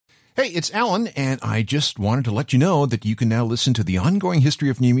Hey, it's Alan, and I just wanted to let you know that you can now listen to the ongoing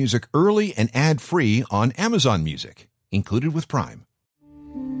history of new music early and ad-free on Amazon Music, included with Prime.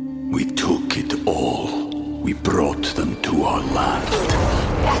 We took it all. We brought them to our land.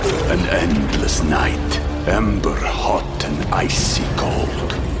 An endless night, ember hot and icy cold.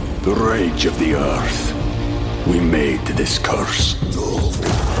 The rage of the earth. We made this curse.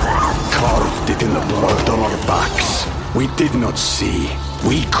 Carved it in the blood on our backs. We did not see.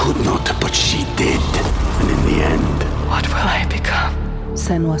 We could not, but she did. And in the end... What will I become?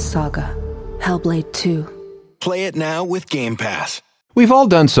 Senua's Saga. Hellblade 2. Play it now with Game Pass. We've all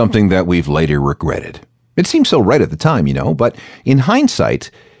done something that we've later regretted. It seemed so right at the time, but in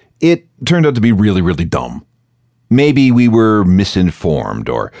hindsight, it turned out to be really, really dumb. Maybe we were misinformed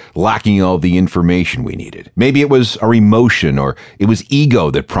or lacking all the information we needed. Maybe it was our emotion or it was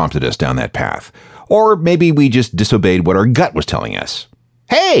ego that prompted us down that path. Or maybe we just disobeyed what our gut was telling us.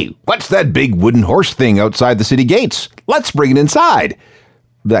 Hey, what's that big wooden horse thing outside the city gates? Let's bring it inside.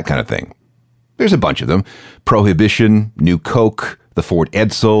 That kind of thing. There's a bunch of them. Prohibition, New Coke, the Fort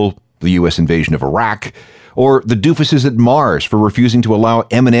Edsel, the U.S. invasion of Iraq, or the doofuses at Mars for refusing to allow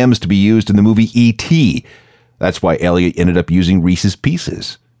M&Ms to be used in the movie E.T. That's why Elliot ended up using Reese's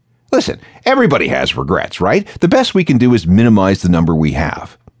Pieces. Listen, everybody has regrets, right? The best we can do is minimize the number we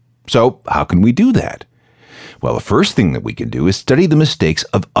have. So, how can we do that? Well, the first thing that we can do is study the mistakes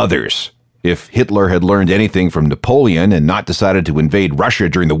of others. If Hitler had learned anything from Napoleon and not decided to invade Russia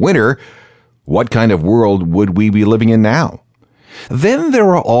during the winter, what kind of world would we be living in now? Then there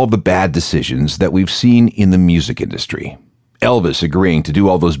are all the bad decisions that we've seen in the music industry. Elvis agreeing to do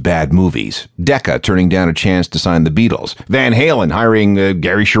all those bad movies, Decca turning down a chance to sign the Beatles, Van Halen hiring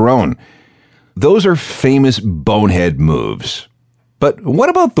Gary Cherone. Those are famous bonehead moves. But what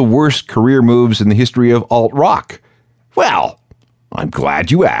about the worst career moves in the history of alt-rock? Well, I'm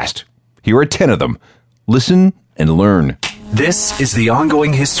glad you asked. Here are 10 of them. Listen and learn. This is the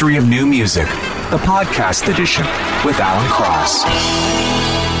ongoing history of new music, the podcast edition with Alan Cross.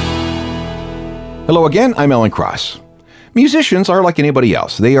 Hello again, I'm Alan Cross. Musicians are like anybody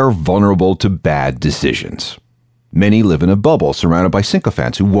else. They are vulnerable to bad decisions. Many live in a bubble surrounded by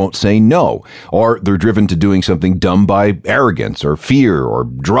sycophants who won't say no, or they're driven to doing something dumb by arrogance or fear or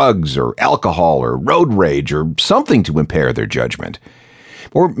drugs or alcohol or road rage or something to impair their judgment.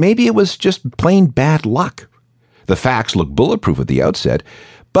 Or maybe it was just plain bad luck. The facts look bulletproof at the outset,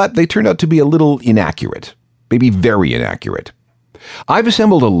 but they turned out to be a little inaccurate, maybe very inaccurate. I've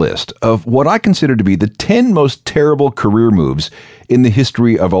assembled a list of what I consider to be the 10 most terrible career moves in the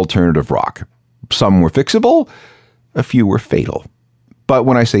history of alternative rock. Some were fixable, a few were fatal. But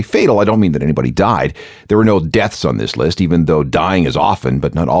when I say fatal, I don't mean that anybody died. There were no deaths on this list, even though dying is often,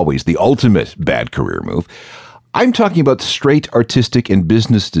 but not always, the ultimate bad career move. I'm talking about straight artistic and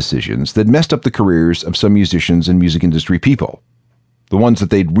business decisions that messed up the careers of some musicians and music industry people. The ones that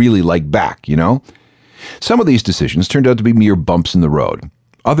they'd really like back, Some of these decisions turned out to be mere bumps in the road.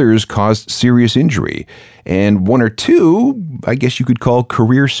 Others caused serious injury. And one or two, I guess you could call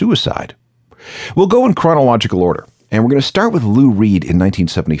career suicide. We'll go in chronological order. And we're going to start with Lou Reed in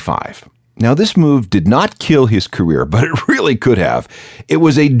 1975. Now, this move did not kill his career, but it really could have. It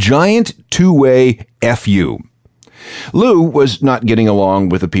was a giant two-way FU. Lou was not getting along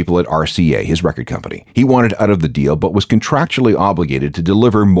with the people at RCA, his record company. He wanted out of the deal, but was contractually obligated to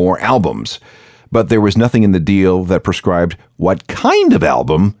deliver more albums. But there was nothing in the deal that prescribed what kind of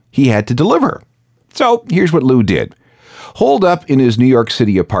album he had to deliver. So here's what Lou did. Holed up in his New York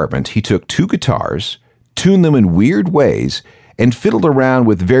City apartment, he took 2 guitars, tuned them in weird ways, and fiddled around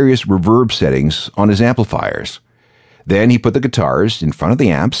with various reverb settings on his amplifiers. Then he put the guitars in front of the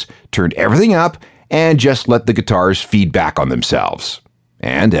amps, turned everything up, and just let the guitars feed back on themselves.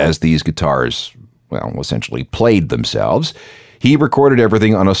 And as these guitars, essentially played themselves, he recorded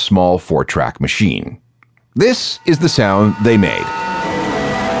everything on a small 4-track machine. This is the sound they made.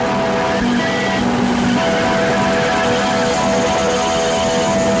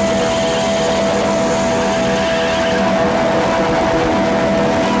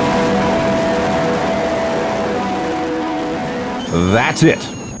 That's it.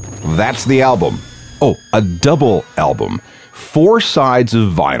 That's the album. Oh, a double album. 4 sides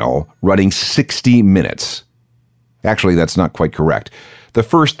of vinyl running 60 minutes. Actually, that's not quite correct. The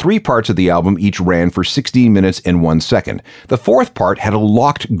first 3 parts of the album each ran for 16 minutes and 1 second. The 4th part had a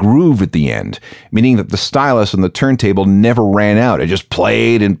locked groove at the end, meaning that the stylus on the turntable never ran out. It just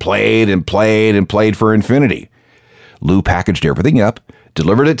played and played and played and played for infinity. Lou packaged everything up,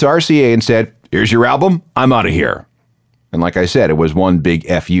 delivered it to RCA and said, "Here's your album, I'm out of here." And like I said, it was one big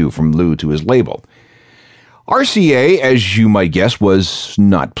FU from Lou to his label. RCA, as you might guess, was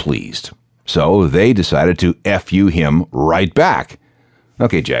not pleased. So they decided to F-U him right back.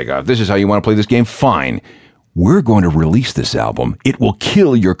 Okay, Jagoff, this is how you want to play this game? Fine. We're going to release this album. It will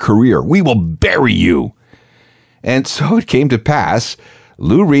kill your career. We will bury you. And so it came to pass.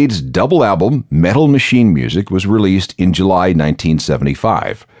 Lou Reed's double album, Metal Machine Music, was released in July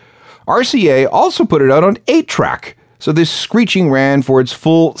 1975. RCA also put it out on 8-track, so this screeching ran for its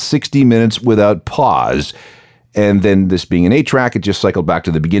full 60 minutes without pause. And then this being an 8-track, it just cycled back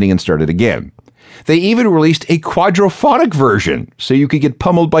to the beginning and started again. They even released a quadrophonic version, so you could get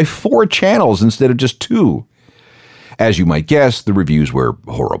pummeled by 4 channels instead of just 2. As you might guess, the reviews were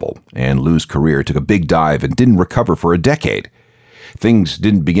horrible, and Lou's career took a big dive and didn't recover for a decade. Things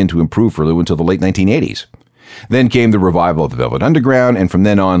didn't begin to improve for Lou until the late 1980s. Then came the revival of the Velvet Underground, and from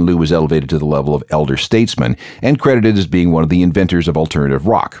then on, Lou was elevated to the level of elder statesman and credited as being one of the inventors of alternative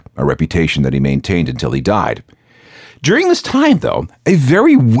rock, a reputation that he maintained until he died. During this time, though, a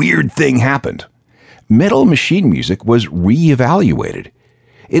very weird thing happened. Metal Machine Music was re-evaluated.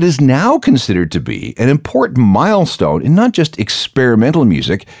 It is now considered to be an important milestone in not just experimental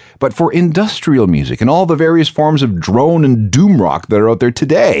music, but for industrial music and all the various forms of drone and doom rock that are out there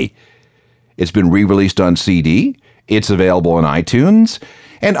today. It's been re-released on CD, it's available on iTunes,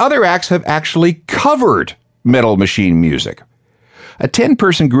 and other acts have actually covered Metal Machine Music. A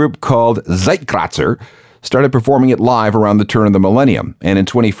 10-person group called Zeitkratzer started performing it live around the turn of the millennium, and in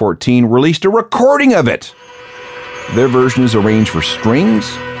 2014 released a recording of it. Their version is arranged for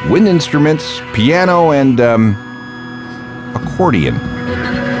strings, wind instruments, piano, and, accordion.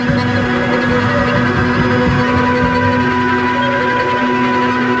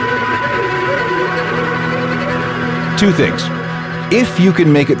 Two things. If you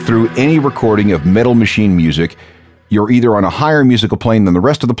can make it through any recording of Metal Machine Music, you're either on a higher musical plane than the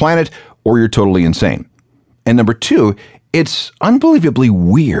rest of the planet, or you're totally insane. And number 2, it's unbelievably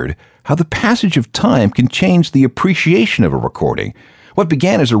weird how the passage of time can change the appreciation of a recording. What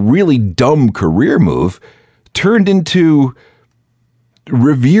began as a really dumb career move turned into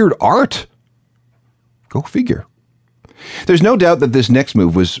revered art. Go figure. There's no doubt that this next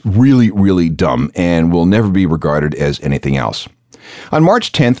move was really, really dumb and will never be regarded as anything else. On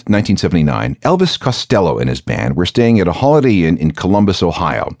March 10th, 1979, Elvis Costello and his band were staying at a Holiday Inn in Columbus,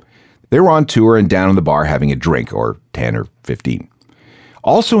 Ohio. They were on tour and down in the bar having a drink, or 10 or 15.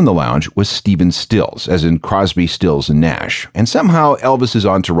 Also in the lounge was Stephen Stills, as in Crosby, Stills, and Nash, and somehow Elvis's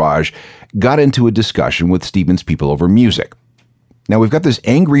entourage got into a discussion with Stephen's people over music. Now we've got this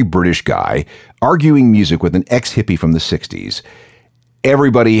angry British guy arguing music with an ex-hippie from the 60s.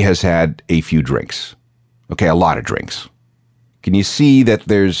 Everybody has had a few drinks. Okay, a lot of drinks. Can you see that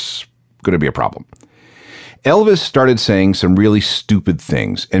there's going to be a problem? Elvis started saying some really stupid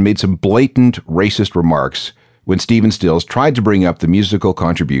things and made some blatant racist remarks when Stephen Stills tried to bring up the musical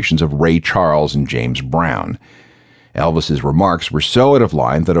contributions of Ray Charles and James Brown. Elvis's remarks were so out of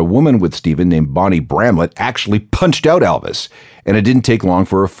line that a woman with Stephen named Bonnie Bramlett actually punched out Elvis, and it didn't take long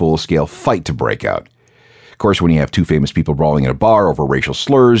for a full-scale fight to break out. Of course, when you have 2 famous people brawling in a bar over racial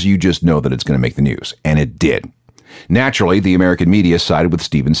slurs, you just know that it's going to make the news, and it did. Naturally, the American media sided with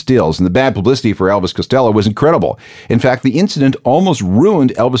Stephen Stills, and the bad publicity for Elvis Costello was incredible. In fact, the incident almost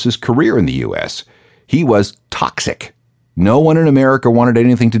ruined Elvis's career in the U.S. He was toxic. No one in America wanted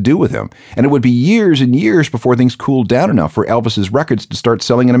anything to do with him, and it would be years and years before things cooled down enough for Elvis's records to start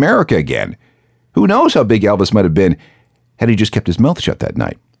selling in America again. Who knows how big Elvis might have been had he just kept his mouth shut that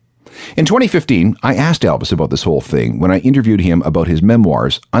night. In 2015, I asked Elvis about this whole thing when I interviewed him about his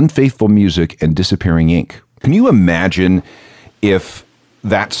memoirs, Unfaithful Music and Disappearing Ink. Can you imagine if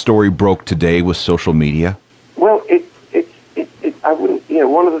that story broke today with social media? Well, I wouldn't,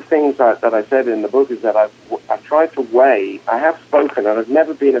 one of the things that I said in the book is that I've tried to weigh, I have spoken and I've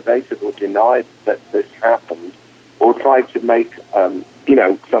never been evasive or denied that this happened or tried to make,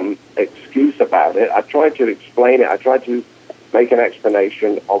 some excuse about it. I tried to explain it. I tried to make an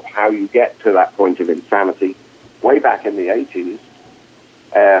explanation of how you get to that point of insanity way back in the 80s.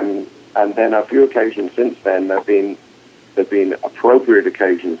 And then a few occasions since then, there have been appropriate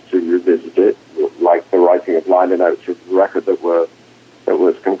occasions to revisit it, like the writing of liner notes of the record that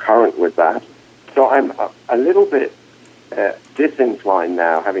was concurrent with that. So I'm a little bit disinclined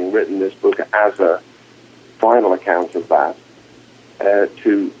now, having written this book as a final account of that,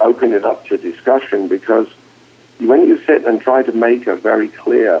 to open it up to discussion, because when you sit and try to make a very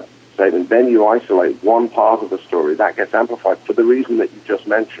clear statement, then you isolate one part of the story that gets amplified for the reason that you just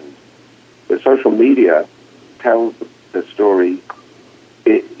mentioned. The social media tells the story,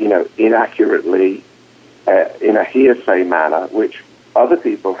 inaccurately, in a hearsay manner, which other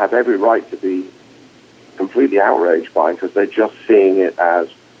people have every right to be completely outraged by because they're just seeing it as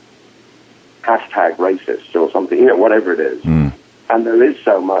hashtag racist or something, whatever it is. And there is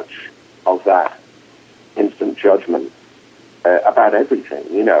so much of that instant judgment about everything,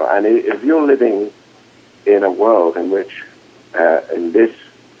 and if you're living in a world in which, in this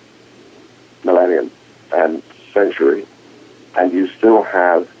millennium and century, and you still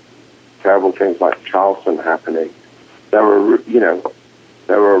have terrible things like Charleston happening, there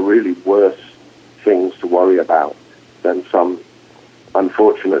are really worse things to worry about than some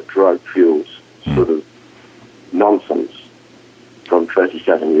unfortunate drug-fueled sort of nonsense from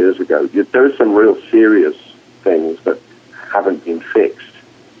 37 years ago. There's some real serious things that haven't been fixed,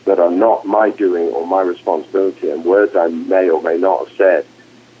 that are not my doing or my responsibility, and words I may or may not have said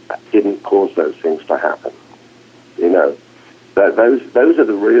didn't cause those things to happen. Those are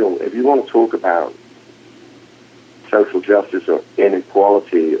the real, if you want to talk about social justice or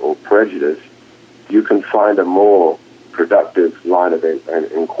inequality or prejudice, you can find a more productive line of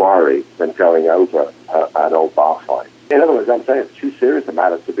inquiry than going over an old bar fight. In other words, I'm saying it's too serious a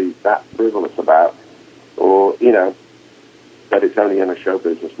matter to be that frivolous about, or, that it's only in a show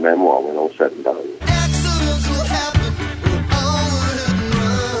business memoir when all said and done. Accidents will happen with all the hit and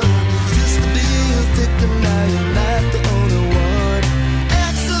run. Used to be a victim, now you're not the only one.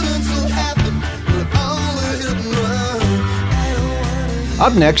 Accidents will happen with all the hit and run. I don't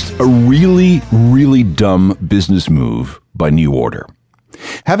wanna... Up next, a really, really dumb business move by New Order.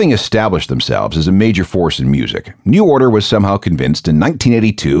 Having established themselves as a major force in music, New Order was somehow convinced in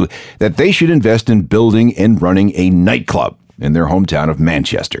 1982 that they should invest in building and running a nightclub in their hometown of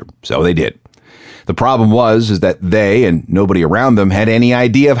Manchester. So they did. The problem is that they and nobody around them had any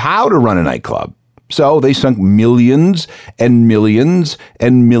idea of how to run a nightclub. So they sunk millions and millions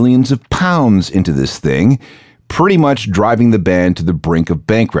and millions of pounds into this thing, pretty much driving the band to the brink of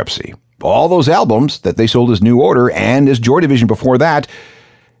bankruptcy. All those albums that they sold as New Order and as Joy Division before that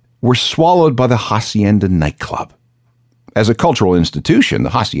were swallowed by the Hacienda nightclub. As a cultural institution,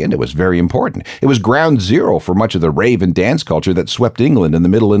 the Hacienda was very important. It was ground zero for much of the rave and dance culture that swept England in the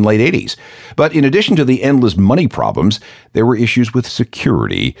middle and late 80s. But in addition to the endless money problems, there were issues with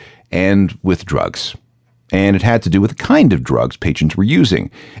security and with drugs. And it had to do with the kind of drugs patrons were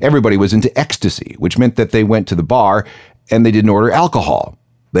using. Everybody was into ecstasy, which meant that they went to the bar and they didn't order alcohol.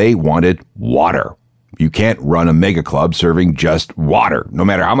 They wanted water. You can't run a mega club serving just water, no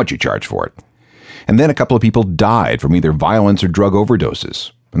matter how much you charge for it. And then a couple of people died from either violence or drug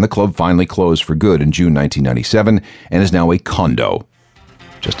overdoses. And the club finally closed for good in June 1997 and is now a condo.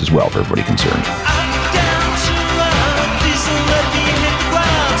 Just as well for everybody concerned.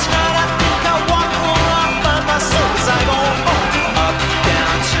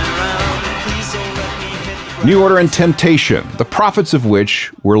 New Order and Temptation, the profits of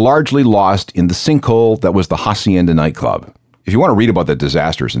which were largely lost in the sinkhole that was the Hacienda nightclub. If you want to read about that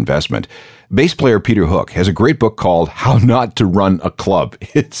disastrous investment, bass player Peter Hook has a great book called How Not to Run a Club.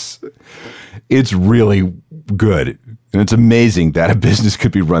 It's really good, and it's amazing that a business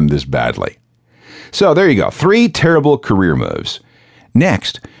could be run this badly. So there you go, 3 terrible career moves.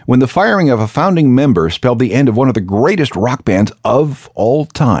 Next, when the firing of a founding member spelled the end of one of the greatest rock bands of all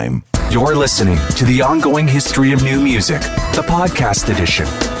time. You're listening to The Ongoing History of New Music, the podcast edition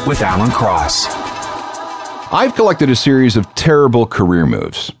with Alan Cross. I've collected a series of terrible career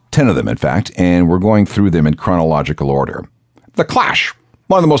moves, 10 of them in fact, and we're going through them in chronological order. The Clash,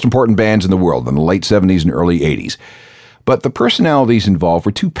 one of the most important bands in the world in the late 70s and early 80s. But the personalities involved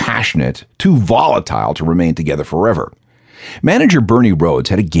were too passionate, too volatile to remain together forever. Manager Bernie Rhodes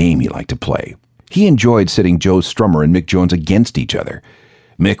had a game he liked to play. He enjoyed setting Joe Strummer and Mick Jones against each other.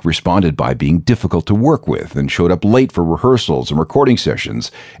 Mick responded by being difficult to work with and showed up late for rehearsals and recording sessions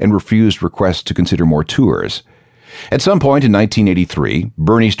and refused requests to consider more tours. At some point in 1983,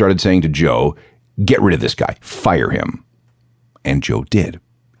 Bernie started saying to Joe, "Get rid of this guy, fire him." And Joe did.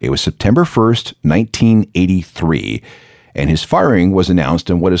 It was September 1st, 1983, and his firing was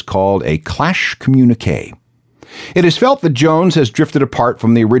announced in what is called a Clash communique. It is felt that Jones has drifted apart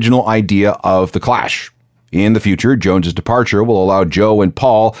from the original idea of the Clash. In the future, Jones's departure will allow Joe and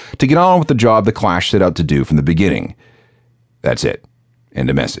Paul to get on with the job the Clash set out to do from the beginning. That's it. End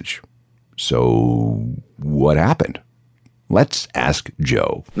of message. So, what happened? Let's ask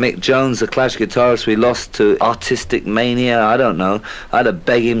Joe. Mick Jones, the Clash guitarist we lost to artistic mania, I don't know. I had to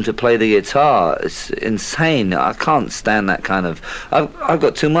beg him to play the guitar. It's insane. I can't stand that kind of... I've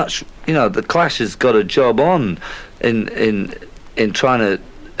got too much... the Clash has got a job on in trying to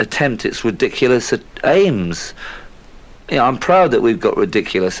attempt its ridiculous aims. I'm proud that we've got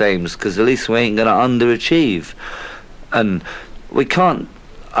ridiculous aims, because at least we ain't going to underachieve. And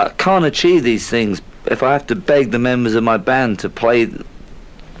I can't achieve these things if I have to beg the members of my band to play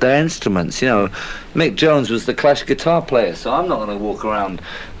their instruments, you know. Mick Jones was the Clash guitar player, so I'm not going to walk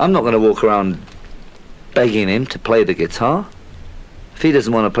around begging him to play the guitar. If he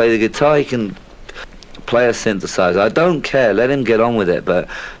doesn't want to play the guitar, he can play a synthesizer. I don't care, let him get on with it, but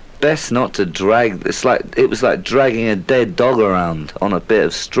best not to drag. It was like dragging a dead dog around on a bit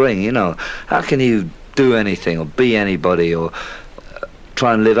of string, you know. How can you do anything or be anybody or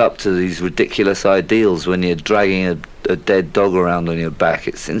try and live up to these ridiculous ideals when you're dragging a dead dog around on your back?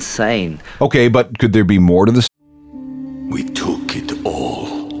 It's insane. Okay, but could there be more to this? We took it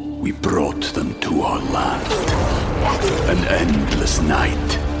all. We brought them to our land. An endless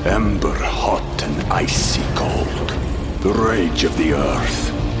night, ember hot and icy cold. The rage of the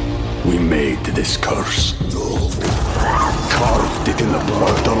earth. We made this curse. Carved it in the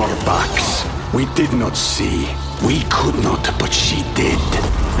blood on our backs. We did not see. We could not, but she did.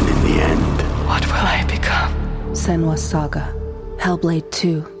 And in the end... What will I become? Senua's Saga. Hellblade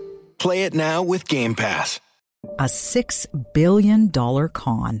 2. Play it now with Game Pass. A $6 billion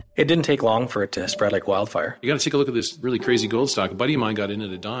con. It didn't take long for it to spread like wildfire. You got to take a look at this really crazy gold stock. A buddy of mine got in at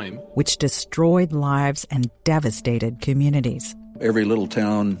a dime. Which destroyed lives and devastated communities. Every little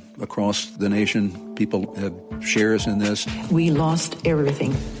town across the nation, people have shares in this. We lost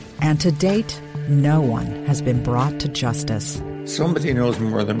everything. And to date, no one has been brought to justice. Somebody knows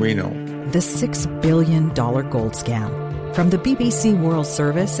more than we know. The $6 billion gold scam. From the BBC World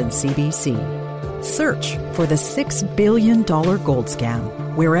Service and CBC. Search for the $6 billion gold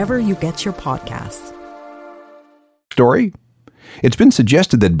scam wherever you get your podcasts. Story? It's been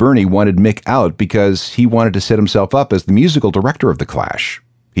suggested that Bernie wanted Mick out because he wanted to set himself up as the musical director of The Clash.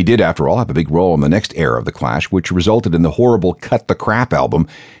 He did, after all, have a big role in the next era of The Clash, which resulted in the horrible Cut the Crap album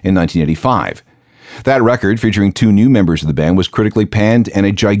in 1985. That record, featuring 2 new members of the band, was critically panned and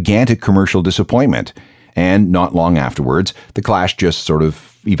a gigantic commercial disappointment. And not long afterwards, The Clash just sort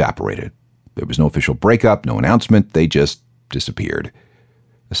of evaporated. There was no official breakup, no announcement, they just disappeared.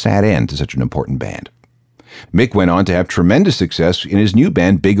 A sad end to such an important band. Mick went on to have tremendous success in his new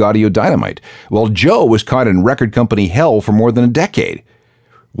band, Big Audio Dynamite, while Joe was caught in record company hell for more than a decade.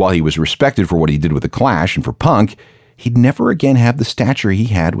 While he was respected for what he did with The Clash and for punk, he'd never again have the stature he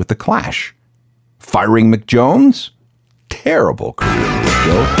had with The Clash. Firing Mick Jones? Terrible career move,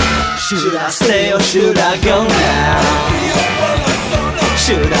 Joe. Should I stay or should I go now?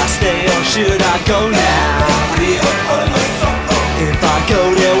 Should I stay or should I go now? If I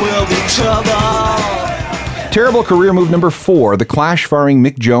go, there will be trouble. Terrible career move number 4, The Clash firing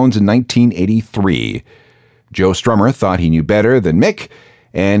Mick Jones in 1983. Joe Strummer thought he knew better than Mick,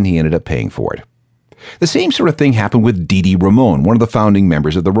 and he ended up paying for it. The same sort of thing happened with Dee Dee Ramone, one of the founding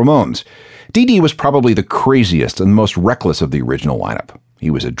members of the Ramones. Dee Dee was probably the craziest and most reckless of the original lineup. He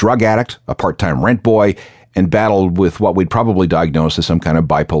was a drug addict, a part-time rent boy, and battled with what we'd probably diagnose as some kind of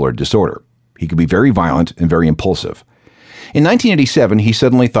bipolar disorder. He could be very violent and very impulsive. In 1987, he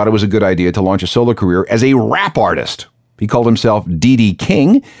suddenly thought it was a good idea to launch a solo career as a rap artist. He called himself Dee Dee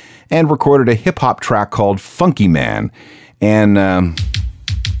King and recorded a hip-hop track called Funky Man. And,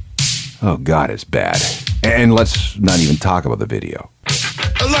 oh God, it's bad. And let's not even talk about the video.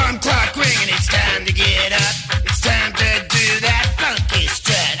 Alarm clock ringing, it's time to get up. It's time to do that funky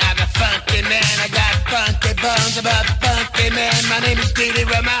strut. I'm a funky man, I got funky bones. I'm a funky man, my name is Dee Dee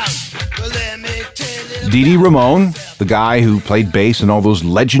Ramone. Well, let me tell you. Dee Dee Ramone, the guy who played bass in all those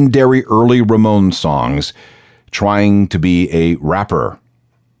legendary early Ramone songs, trying to be a rapper.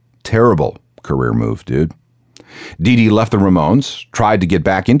 Terrible career move, dude. Dee Dee left the Ramones, tried to get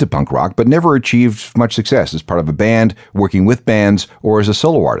back into punk rock, but never achieved much success as part of a band, working with bands, or as a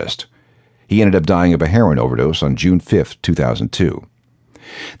solo artist. He ended up dying of a heroin overdose on June 5th, 2002.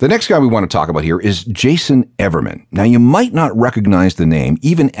 The next guy we want to talk about here is Jason Everman. Now, you might not recognize the name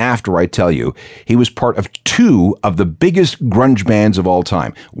even after I tell you he was part of 2 of the biggest grunge bands of all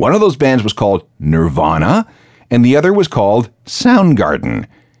time. One of those bands was called Nirvana, and the other was called Soundgarden,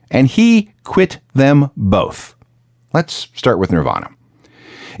 and he quit them both. Let's start with Nirvana.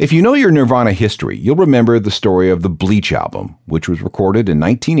 If you know your Nirvana history, you'll remember the story of the Bleach album, which was recorded in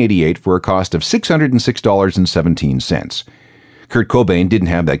 1988 for a cost of $606.17. Kurt Cobain didn't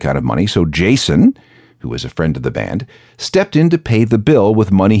have that kind of money, so Jason, who was a friend of the band, stepped in to pay the bill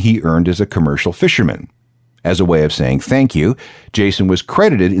with money he earned as a commercial fisherman. As a way of saying thank you, Jason was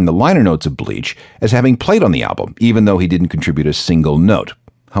credited in the liner notes of Bleach as having played on the album, even though he didn't contribute a single note.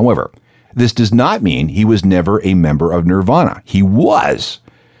 However, this does not mean he was never a member of Nirvana. He was.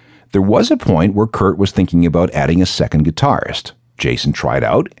 There was a point where Kurt was thinking about adding a second guitarist. Jason tried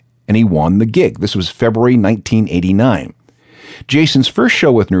out, and he won the gig. This was February 1989. Jason's first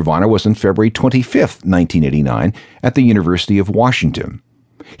show with Nirvana was on February 25th, 1989, at the University of Washington.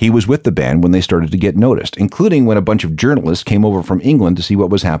 He was with the band when they started to get noticed, including when a bunch of journalists came over from England to see what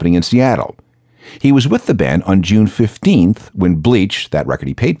was happening in Seattle. He was with the band on June 15th when Bleach, that record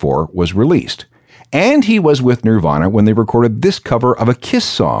he paid for, was released. And he was with Nirvana when they recorded this cover of a Kiss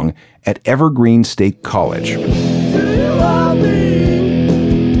song at Evergreen State College.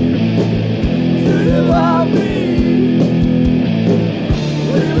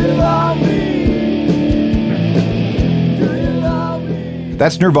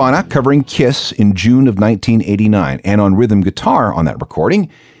 That's Nirvana covering Kiss in June of 1989, and on rhythm guitar on that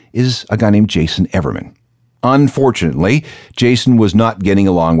recording is a guy named Jason Everman. Unfortunately, Jason was not getting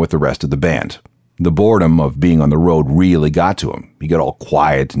along with the rest of the band. The boredom of being on the road really got to him. He got all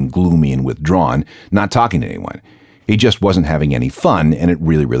quiet and gloomy and withdrawn, not talking to anyone. He just wasn't having any fun, and it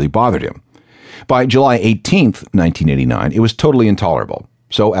really, really bothered him. By July 18th, 1989, it was totally intolerable.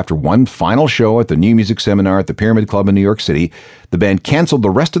 So after one final show at the New Music Seminar at the Pyramid Club in New York City, the band canceled the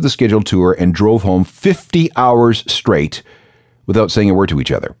rest of the scheduled tour and drove home 50 hours straight without saying a word to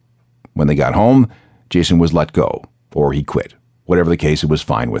each other. When they got home, Jason was let go, or he quit. Whatever the case, it was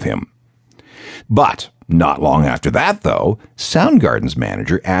fine with him. But not long after that, though, Soundgarden's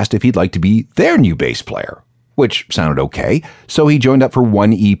manager asked if he'd like to be their new bass player, which sounded okay, so he joined up for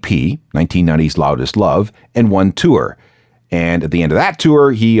one EP, 1990's Loudest Love, and one tour. And at the end of that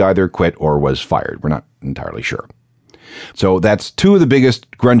tour, he either quit or was fired. We're not entirely sure. So that's two of the biggest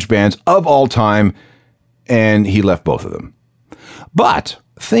grunge bands of all time, and he left both of them. But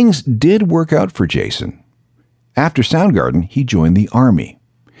things did work out for Jason. After Soundgarden, he joined the Army.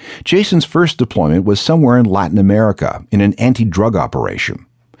 Jason's first deployment was somewhere in Latin America, in an anti-drug operation.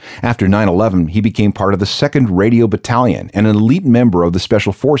 After 9/11, he became part of the 2nd Radio Battalion and an elite member of the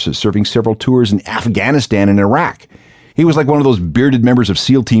Special Forces, serving several tours in Afghanistan and Iraq. He was like one of those bearded members of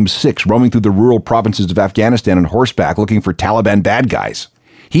SEAL Team 6 roaming through the rural provinces of Afghanistan on horseback looking for Taliban bad guys.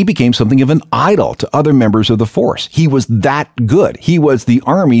 He became something of an idol to other members of the force. He was that good. He was the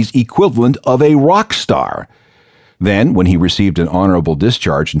Army's equivalent of a rock star. Then, when he received an honorable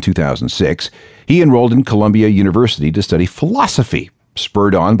discharge in 2006, he enrolled in Columbia University to study philosophy,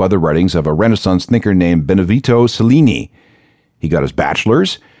 spurred on by the writings of a Renaissance thinker named Benvenuto Cellini. He got his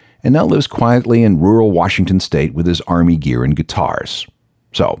bachelor's and now lives quietly in rural Washington state with his Army gear and guitars.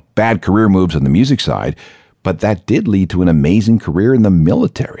 So, bad career moves on the music side, but that did lead to an amazing career in the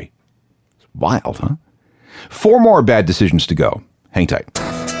military. It's wild, huh? 4 more bad decisions to go. Hang tight.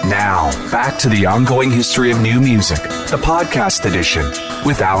 Now, back to the ongoing history of new music, the podcast edition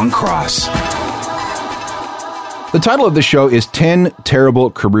with Alan Cross. The title of the show is 10 Terrible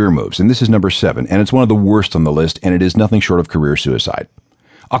Career Moves, and this is number 7, and it's one of the worst on the list, and it is nothing short of career suicide.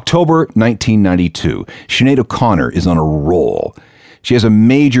 October 1992, Sinead O'Connor is on a roll. She has a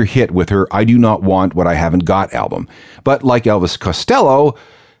major hit with her I Do Not Want What I Haven't Got album, but like Elvis Costello,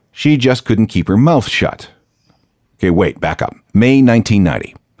 she just couldn't keep her mouth shut. Okay, wait, back up. May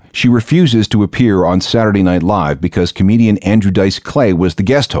 1990. She refuses to appear on Saturday Night Live because comedian Andrew Dice Clay was the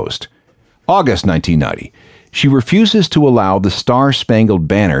guest host. August 1990. She refuses to allow the Star-Spangled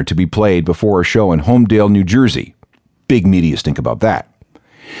Banner to be played before a show in Homedale, New Jersey. Big media stink about that.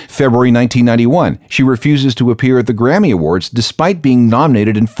 February 1991, she refuses to appear at the Grammy Awards despite being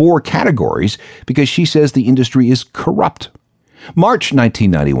nominated in 4 categories because she says the industry is corrupt. March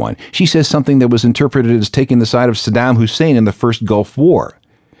 1991, she says something that was interpreted as taking the side of Saddam Hussein in the First Gulf War.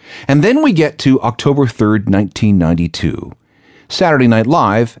 And then we get to October 3rd, 1992. Saturday Night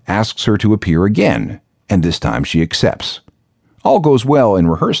Live asks her to appear again, and this time she accepts. All goes well in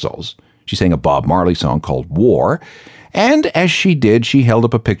rehearsals. She sang a Bob Marley song called War, and as she did, she held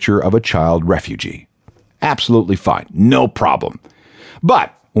up a picture of a child refugee. Absolutely fine, no problem.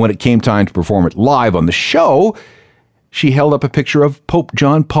 But when it came time to perform it live on the show, she held up a picture of Pope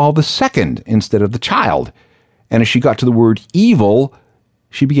John Paul II instead of the child. And as she got to the word evil,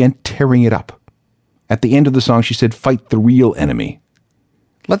 she began tearing it up. At the end of the song, she said, "Fight the real enemy."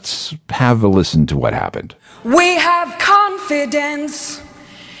 Let's have a listen to what happened. We have confidence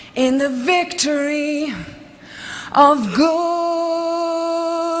in the victory of good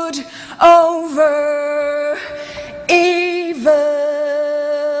over evil.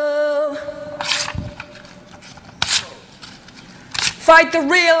 Fight the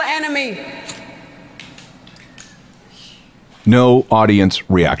real enemy. No audience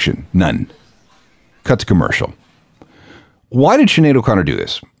reaction. None. Cut to commercial. Why did Sinead O'Connor do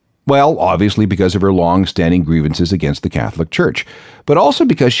this? Well, obviously because of her long-standing grievances against the Catholic Church, but also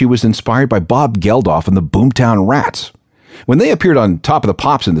because she was inspired by Bob Geldof and the Boomtown Rats. When they appeared on Top of the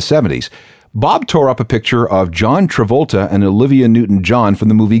Pops in the 70s, Bob tore up a picture of John Travolta and Olivia Newton-John from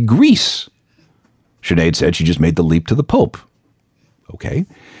the movie Grease. Sinead said she just made the leap to the Pope. Okay.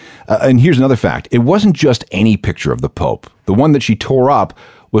 And here's another fact. It wasn't just any picture of the Pope. The one that she tore up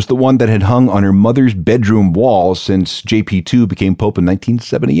was the one that had hung on her mother's bedroom wall since JP2 became Pope in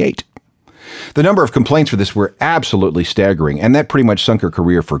 1978. The number of complaints for this were absolutely staggering, and that pretty much sunk her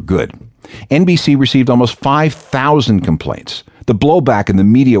career for good. NBC received almost 5,000 complaints. The blowback in the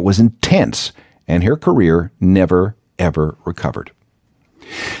media was intense, and her career never, ever recovered.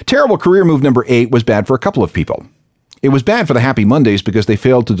 Terrible career move number 8 was bad for a couple of people. It was bad for the Happy Mondays because they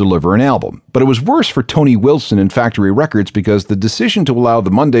failed to deliver an album, but it was worse for Tony Wilson and Factory Records because the decision to allow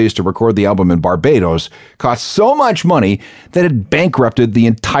the Mondays to record the album in Barbados cost so much money that it bankrupted the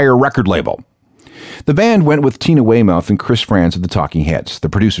entire record label. The band went with Tina Weymouth and Chris Frantz of the Talking Heads, the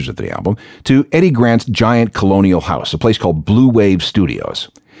producers of the album, to Eddie Grant's giant colonial house, a place called Blue Wave Studios.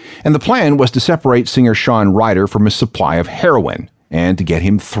 And the plan was to separate singer Shawn Ryder from his supply of heroin. And to get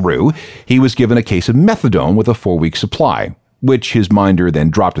him through, he was given a case of methadone with a 4-week supply, which his minder then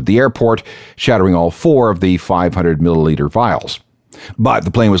dropped at the airport, shattering all 4 of the 500 milliliter vials. But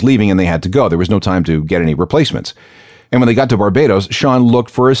the plane was leaving and they had to go. There was no time to get any replacements. And when they got to Barbados, Shawn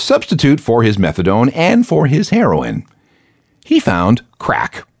looked for a substitute for his methadone and for his heroin. He found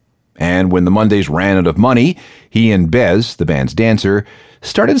crack. And when the Mondays ran out of money, he and Bez, the band's dancer,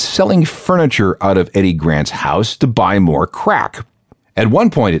 started selling furniture out of Eddie Grant's house to buy more crack. At one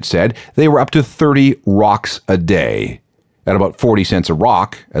point, it said, they were up to 30 rocks a day. At about 40 cents a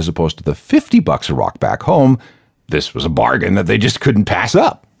rock, as opposed to the $50 a rock back home, this was a bargain that they just couldn't pass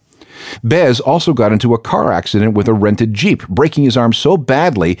up. Bez also got into a car accident with a rented Jeep, breaking his arm so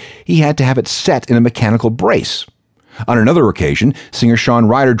badly he had to have it set in a mechanical brace. On another occasion, singer Shawn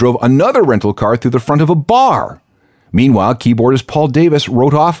Ryder drove another rental car through the front of a bar. Meanwhile, keyboardist Paul Davis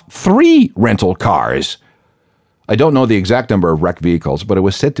wrote off 3 rental cars. I don't know the exact number of wrecked vehicles, but it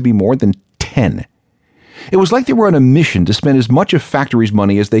was said to be more than 10. It was like they were on a mission to spend as much of Factory's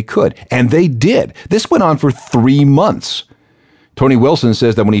money as they could, and they did. This went on for 3 months. Tony Wilson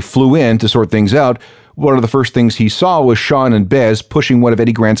says that when he flew in to sort things out, one of the first things he saw was Shawn and Bez pushing one of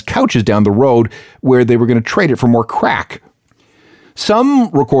Eddie Grant's couches down the road where they were going to trade it for more crack. Some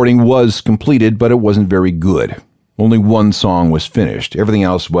recording was completed, but it wasn't very good. Only 1 song was finished. Everything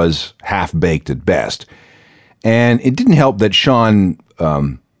else was half-baked at best. And it didn't help that Shawn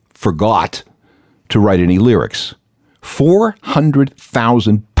forgot to write any lyrics.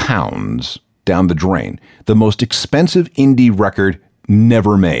 400,000 pounds down the drain. The most expensive indie record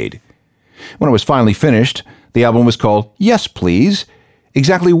never made. When it was finally finished, the album was called Yes Please.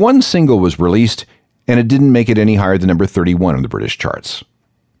 Exactly 1 single was released, and it didn't make it any higher than number 31 on the British charts.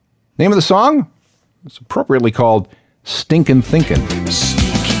 Name of the song? It's appropriately called Stinkin' Thinkin'.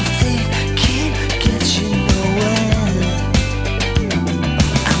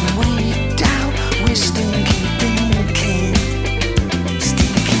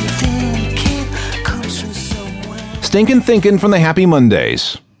 Stinkin' Thinkin' from the Happy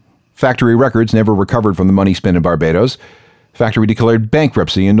Mondays. Factory Records never recovered from the money spent in Barbados. Factory declared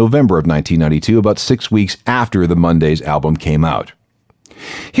bankruptcy in November of 1992, about 6 weeks after the Mondays album came out.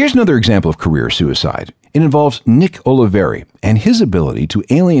 Here's another example of career suicide. It involves Nick Oliveri and his ability to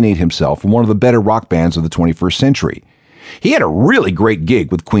alienate himself from one of the better rock bands of the 21st century. He had a really great gig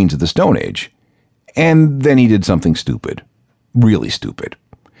with Queens of the Stone Age. And then he did something stupid. Really stupid.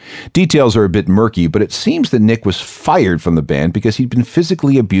 Details are a bit murky, but it seems that Nick was fired from the band because he'd been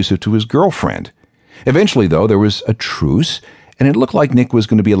physically abusive to his girlfriend. Eventually, though, there was a truce, and it looked like Nick was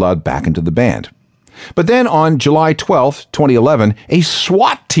going to be allowed back into the band. But then on July 12th, 2011, a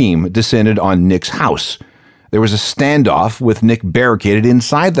SWAT team descended on Nick's house. There was a standoff with Nick barricaded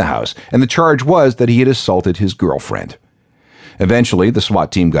inside the house, and the charge was that he had assaulted his girlfriend. Eventually, the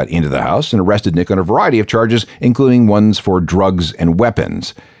SWAT team got into the house and arrested Nick on a variety of charges, including ones for drugs and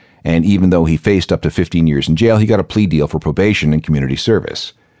weapons. And even though he faced up to 15 years in jail, he got a plea deal for probation and community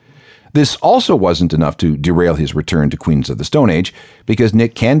service. This also wasn't enough to derail his return to Queens of the Stone Age, because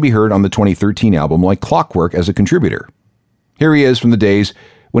Nick can be heard on the 2013 album Like Clockwork as a contributor. Here he is from the days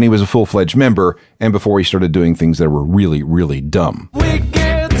when he was a full-fledged member and before he started doing things that were really, really dumb. We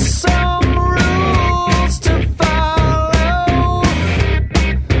get some rules to follow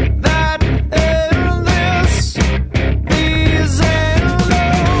that in this, these and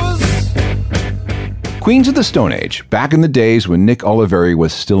those. Queens of the Stone Age, back in the days when Nick Oliveri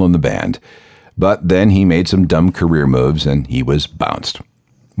was still in the band. But then he made some dumb career moves and he was bounced.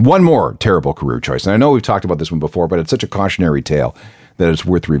 One more terrible career choice, and I know we've talked about this one before, but it's such a cautionary tale that it's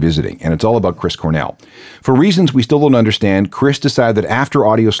worth revisiting, and it's all about Chris Cornell. For reasons we still don't understand, Chris decided that after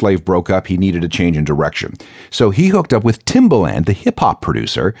Audioslave broke up, he needed a change in direction. So he hooked up with Timbaland, the hip-hop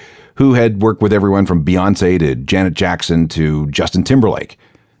producer, who had worked with everyone from Beyonce to Janet Jackson to Justin Timberlake.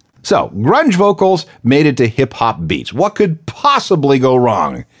 So, grunge vocals made it to hip-hop beats. What could possibly go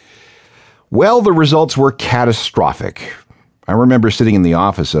wrong? Well, the results were catastrophic. I remember sitting in the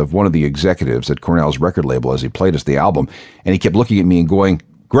office of one of the executives at Cornell's record label as he played us the album, and he kept looking at me and going,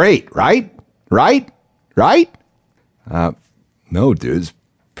 "Great, right? Right? Right?" No, dude, it's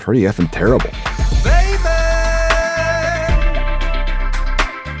pretty effing terrible.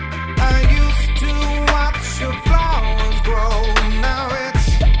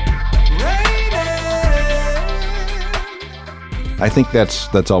 I think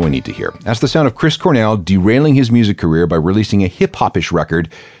that's all we need to hear. That's the sound of Chris Cornell derailing his music career by releasing a hip-hop-ish record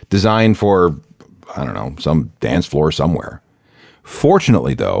designed for, I don't know, some dance floor somewhere.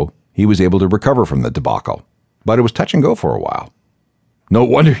 Fortunately, though, he was able to recover from the debacle, but it was touch and go for a while. No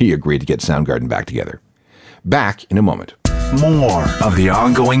wonder he agreed to get Soundgarden back together. Back in a moment. More of the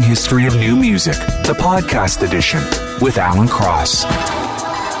ongoing history of new music, the podcast edition with Alan Cross.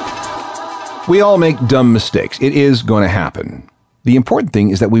 We all make dumb mistakes. It is going to happen. The important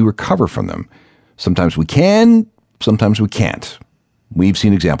thing is that we recover from them. Sometimes we can, sometimes we can't. We've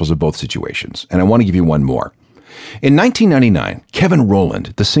seen examples of both situations, and I want to give you one more. In 1999, Kevin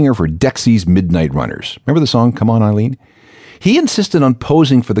Rowland, the singer for Dexy's Midnight Runners, remember the song Come On Eileen? He insisted on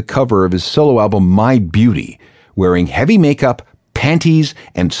posing for the cover of his solo album My Beauty, wearing heavy makeup, panties,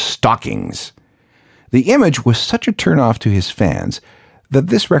 and stockings. The image was such a turnoff to his fans that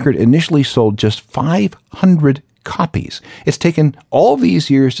this record initially sold just 500 copies. It's taken all these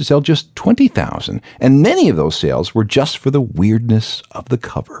years to sell just 20,000, and many of those sales were just for the weirdness of the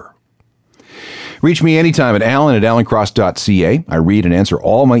cover. Reach me anytime at alan@alancross.ca. I read and answer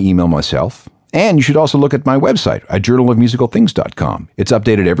all my email myself. And you should also look at my website at journalofmusicalthings.com. It's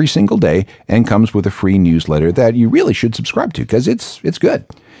updated every single day and comes with a free newsletter that you really should subscribe to because it's good.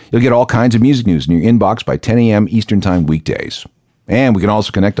 You'll get all kinds of music news in your inbox by 10 a.m. Eastern Time weekdays. And we can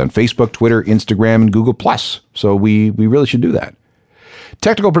also connect on Facebook, Twitter, Instagram, and Google+. So we really should do that.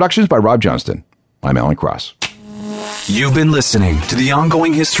 Technical Productions by Rob Johnston. I'm Alan Cross. You've been listening to The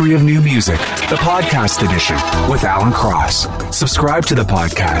Ongoing History of New Music, the podcast edition with Alan Cross. Subscribe to the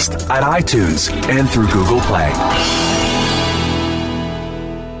podcast at iTunes and through Google Play.